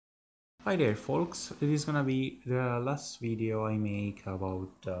Hi there folks, this is gonna be the last video I make about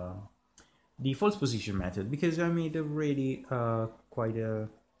the false position method because I made already quite a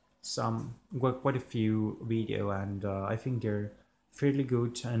few video and I think they're fairly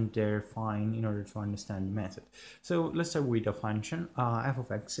good and they're fine in order to understand the method. So let's start with the function f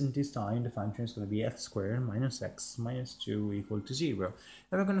of x, and this time the function is going to be x squared minus x minus 2 equal to 0.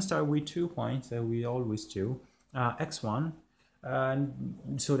 And we're going to start with 2 points that we always do, x1, and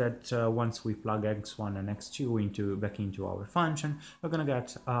so that once we plug x1 and x2 back into our function, we're going to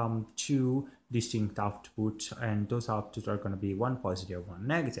get two distinct outputs, and those outputs are going to be one positive, one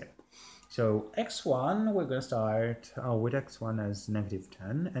negative. So x1, we're going to start with x1 as negative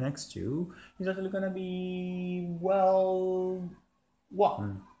 10, and x2 is actually going to be, well,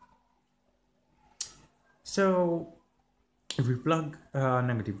 1. So if we plug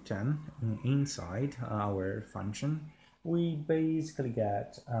negative 10 inside our function, we basically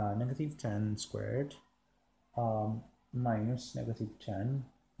get negative 10 squared minus negative 10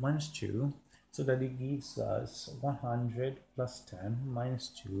 minus 2, so that it gives us 100 plus 10 minus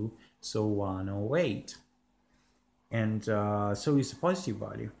 2, so 108. And so it's a positive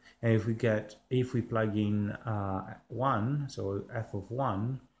value. And if we plug in 1, so f of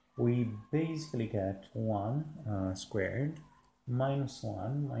 1, we basically get 1 squared minus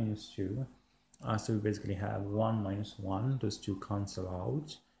 1 minus 2. So we basically have 1 minus 1, those two cancel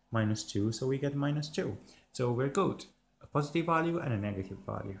out, minus 2, so we get minus 2. So we're good, a positive value and a negative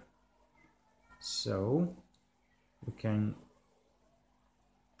value. So we can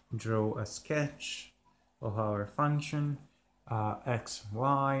draw a sketch of our function. X,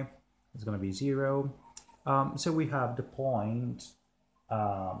 y is going to be 0. So we have the point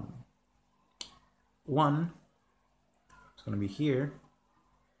 1, it's going to be here,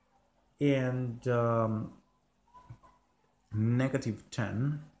 and negative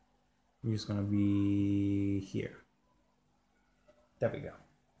 10 is going to be here. There we go.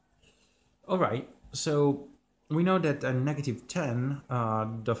 All right, so we know that at negative 10,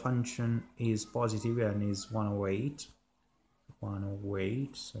 the function is positive and is 108.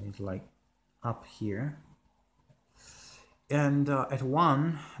 108, so it's like up here. And at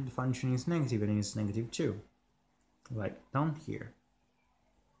 1, the function is negative and is negative 2. Like down here,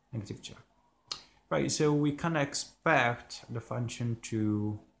 negative 2. Right, so we can expect the function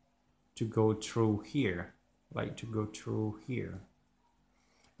to go through here, like to go through here.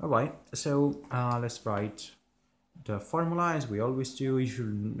 All right, so let's write the formula as we always do. You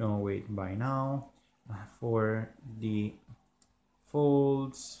should know it by now. For the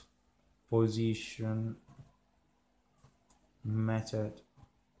false position method,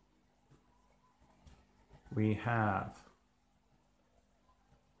 we have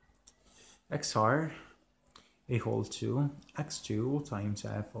xr equal to x2 times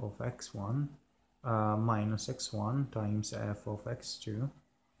f of x1 minus x1 times f of x2,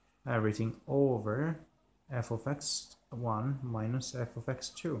 everything over f of x1 minus f of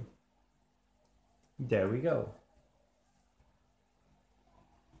x2. There we go.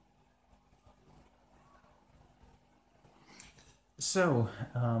 So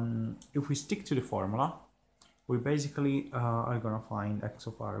if we stick to the formula, we basically are going to find x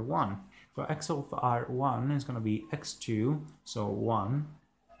of r1. So x of r1 is going to be x2, so 1,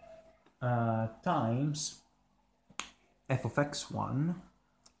 times f of x1,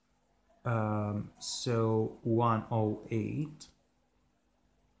 so 108,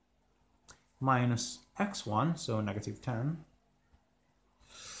 minus x1, so negative 10,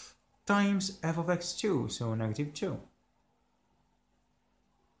 times f of x2, so negative 2,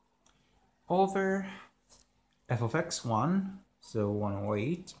 over f of x1, so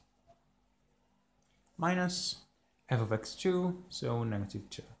 108, minus f of x2, so negative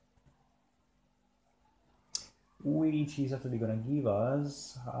 2, which is actually going to give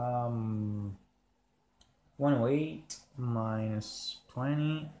us 108 minus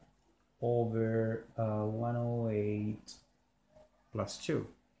 20 over 108 plus 2,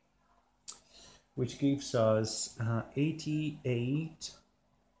 which gives us 88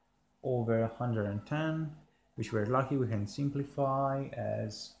 over 110, which we're lucky we can simplify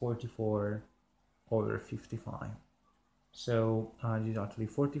as 44 over 55. So this is actually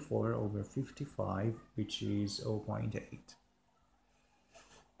 44 over 55, which is 0.8.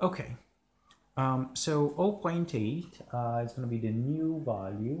 Okay, so 0.8 is going to be the new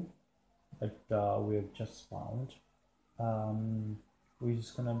value that we have just found, which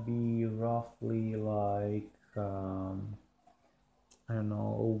is going to be roughly like I don't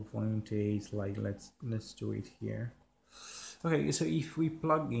know, 0.8, like let's do it here. Okay, so if we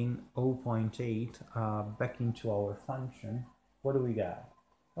plug in 0.8 back into our function, what do we get?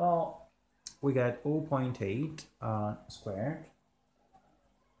 Well, we get 0.8 squared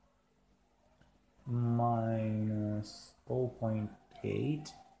minus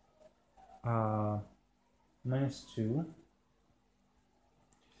 0.8 minus 2,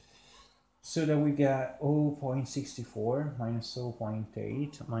 so that we get 0.64 minus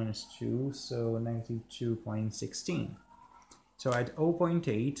 0.8 minus 2, so negative 2.16. So at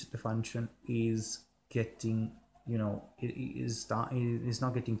 0.8 the function is getting, you know, it is not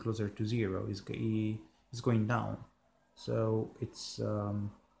getting closer to 0, is going down, so it's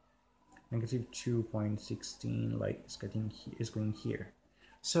negative 2.16, like it's going here.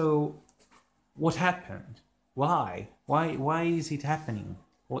 So what happened? Why is it happening?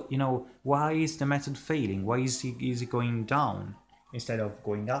 What, you know, why is the method failing? Why is it going down instead of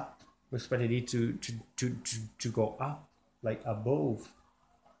going up? We expected it to go up, like above,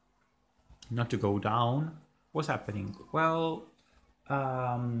 not to go down. What's happening? Well,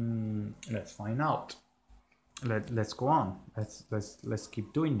 let's find out. Let's go on. Let's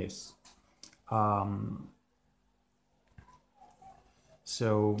keep doing this.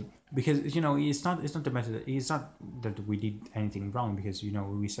 So because, you know, it's not the method, it's not that we did anything wrong, because, you know,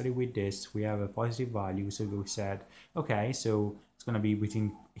 we started with this, we have a positive value, so we said, okay, so it's going to be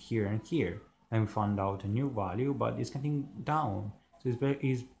between here and here, and we found out a new value, but it's getting down, so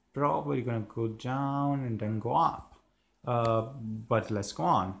it's probably going to go down and then go up. But let's go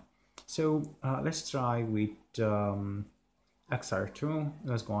on. So let's try with xr2.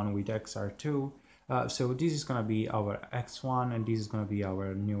 Let's go on with xr2. So this is going to be our x1 and this is going to be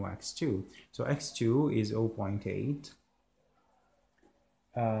our new x2. So x2 is 0.8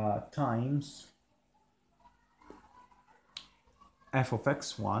 times f of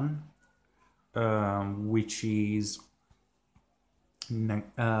x1, which is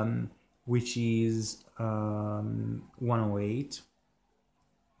 108.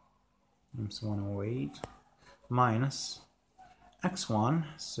 It's 108 minus x1,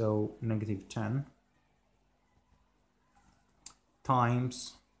 so negative 10,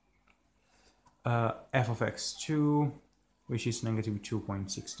 times f of x2, which is negative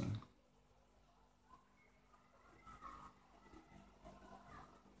 2.16.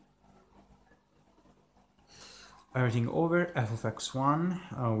 Everything over f of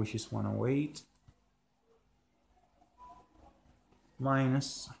x1, which is 108,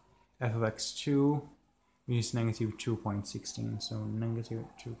 minus f of x2, which is negative 2.16, so negative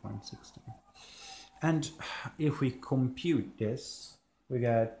 2.16. And if we compute this, we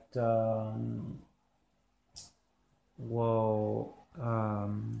get, I'm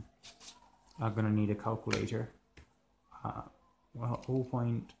gonna need a calculator. Well,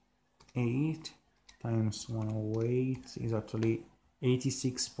 0.8 times 108 is actually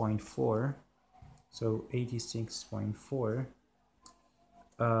 86.4, so 86.4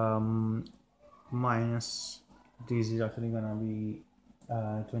 minus, this is actually gonna be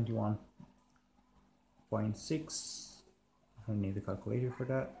 21.6. I need a calculator for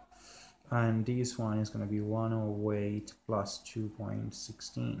that, and this one is gonna be 108 plus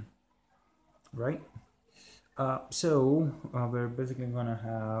 2.16, right? So we're basically gonna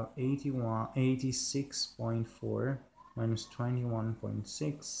have 86.4 minus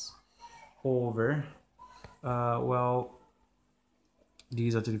 21.6 over, well,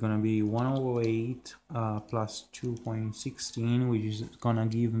 these are actually gonna be 108 plus 2.16, which is gonna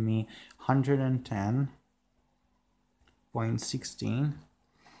give me 110.16.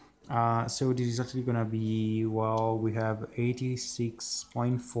 So this is actually gonna be, well, we have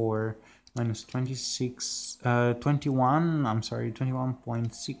 86.4 minus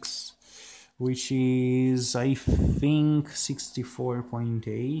 21.6, which is, I think,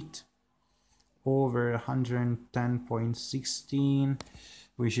 64.8 over 110.16,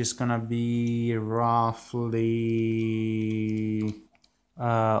 which is gonna be roughly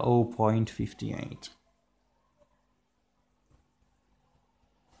 0.58.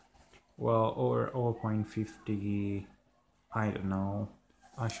 Well, or 0.50, I don't know.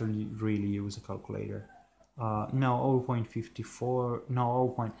 I should really use a calculator. No, 0.54,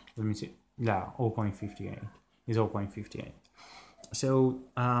 no, let me see. Yeah, 0.58 is 0.58. So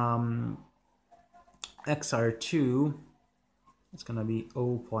XR2, it's gonna be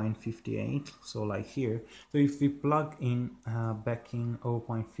 0.58, so like here. So if we plug in back in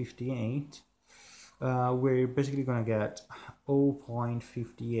 0.58, we're basically gonna get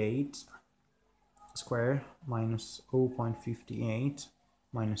 0.58 square minus 0.58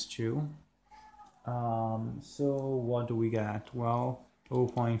 minus 2. So what do we get? Well,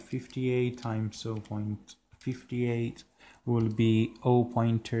 0.58 times 0.58 will be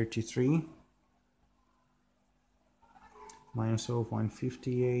 0.33 minus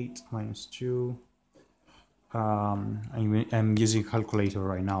 0.58 minus 2. I'm using a calculator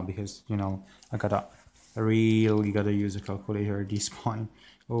right now because, you know, I gotta use a calculator at this point.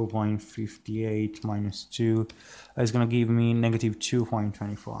 0.58 minus 2 is gonna give me negative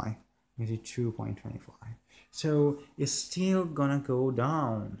 2.25. Negative 2.25. So it's still gonna go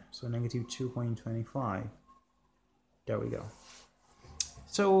down. So negative 2.25. There we go.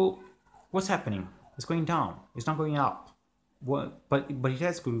 So what's happening? It's going down. It's not going up. What? But it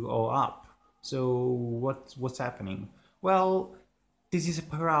has to go up. So what's happening? Well, this is a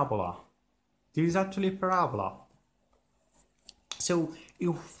parabola. This is actually a parabola. So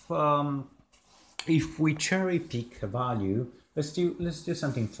if we cherry pick a value, let's do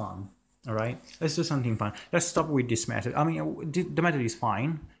something fun. All right, let's do something fun. Let's stop with this method. I mean, the method is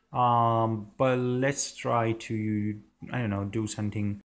fine, but let's try to, I don't know, do something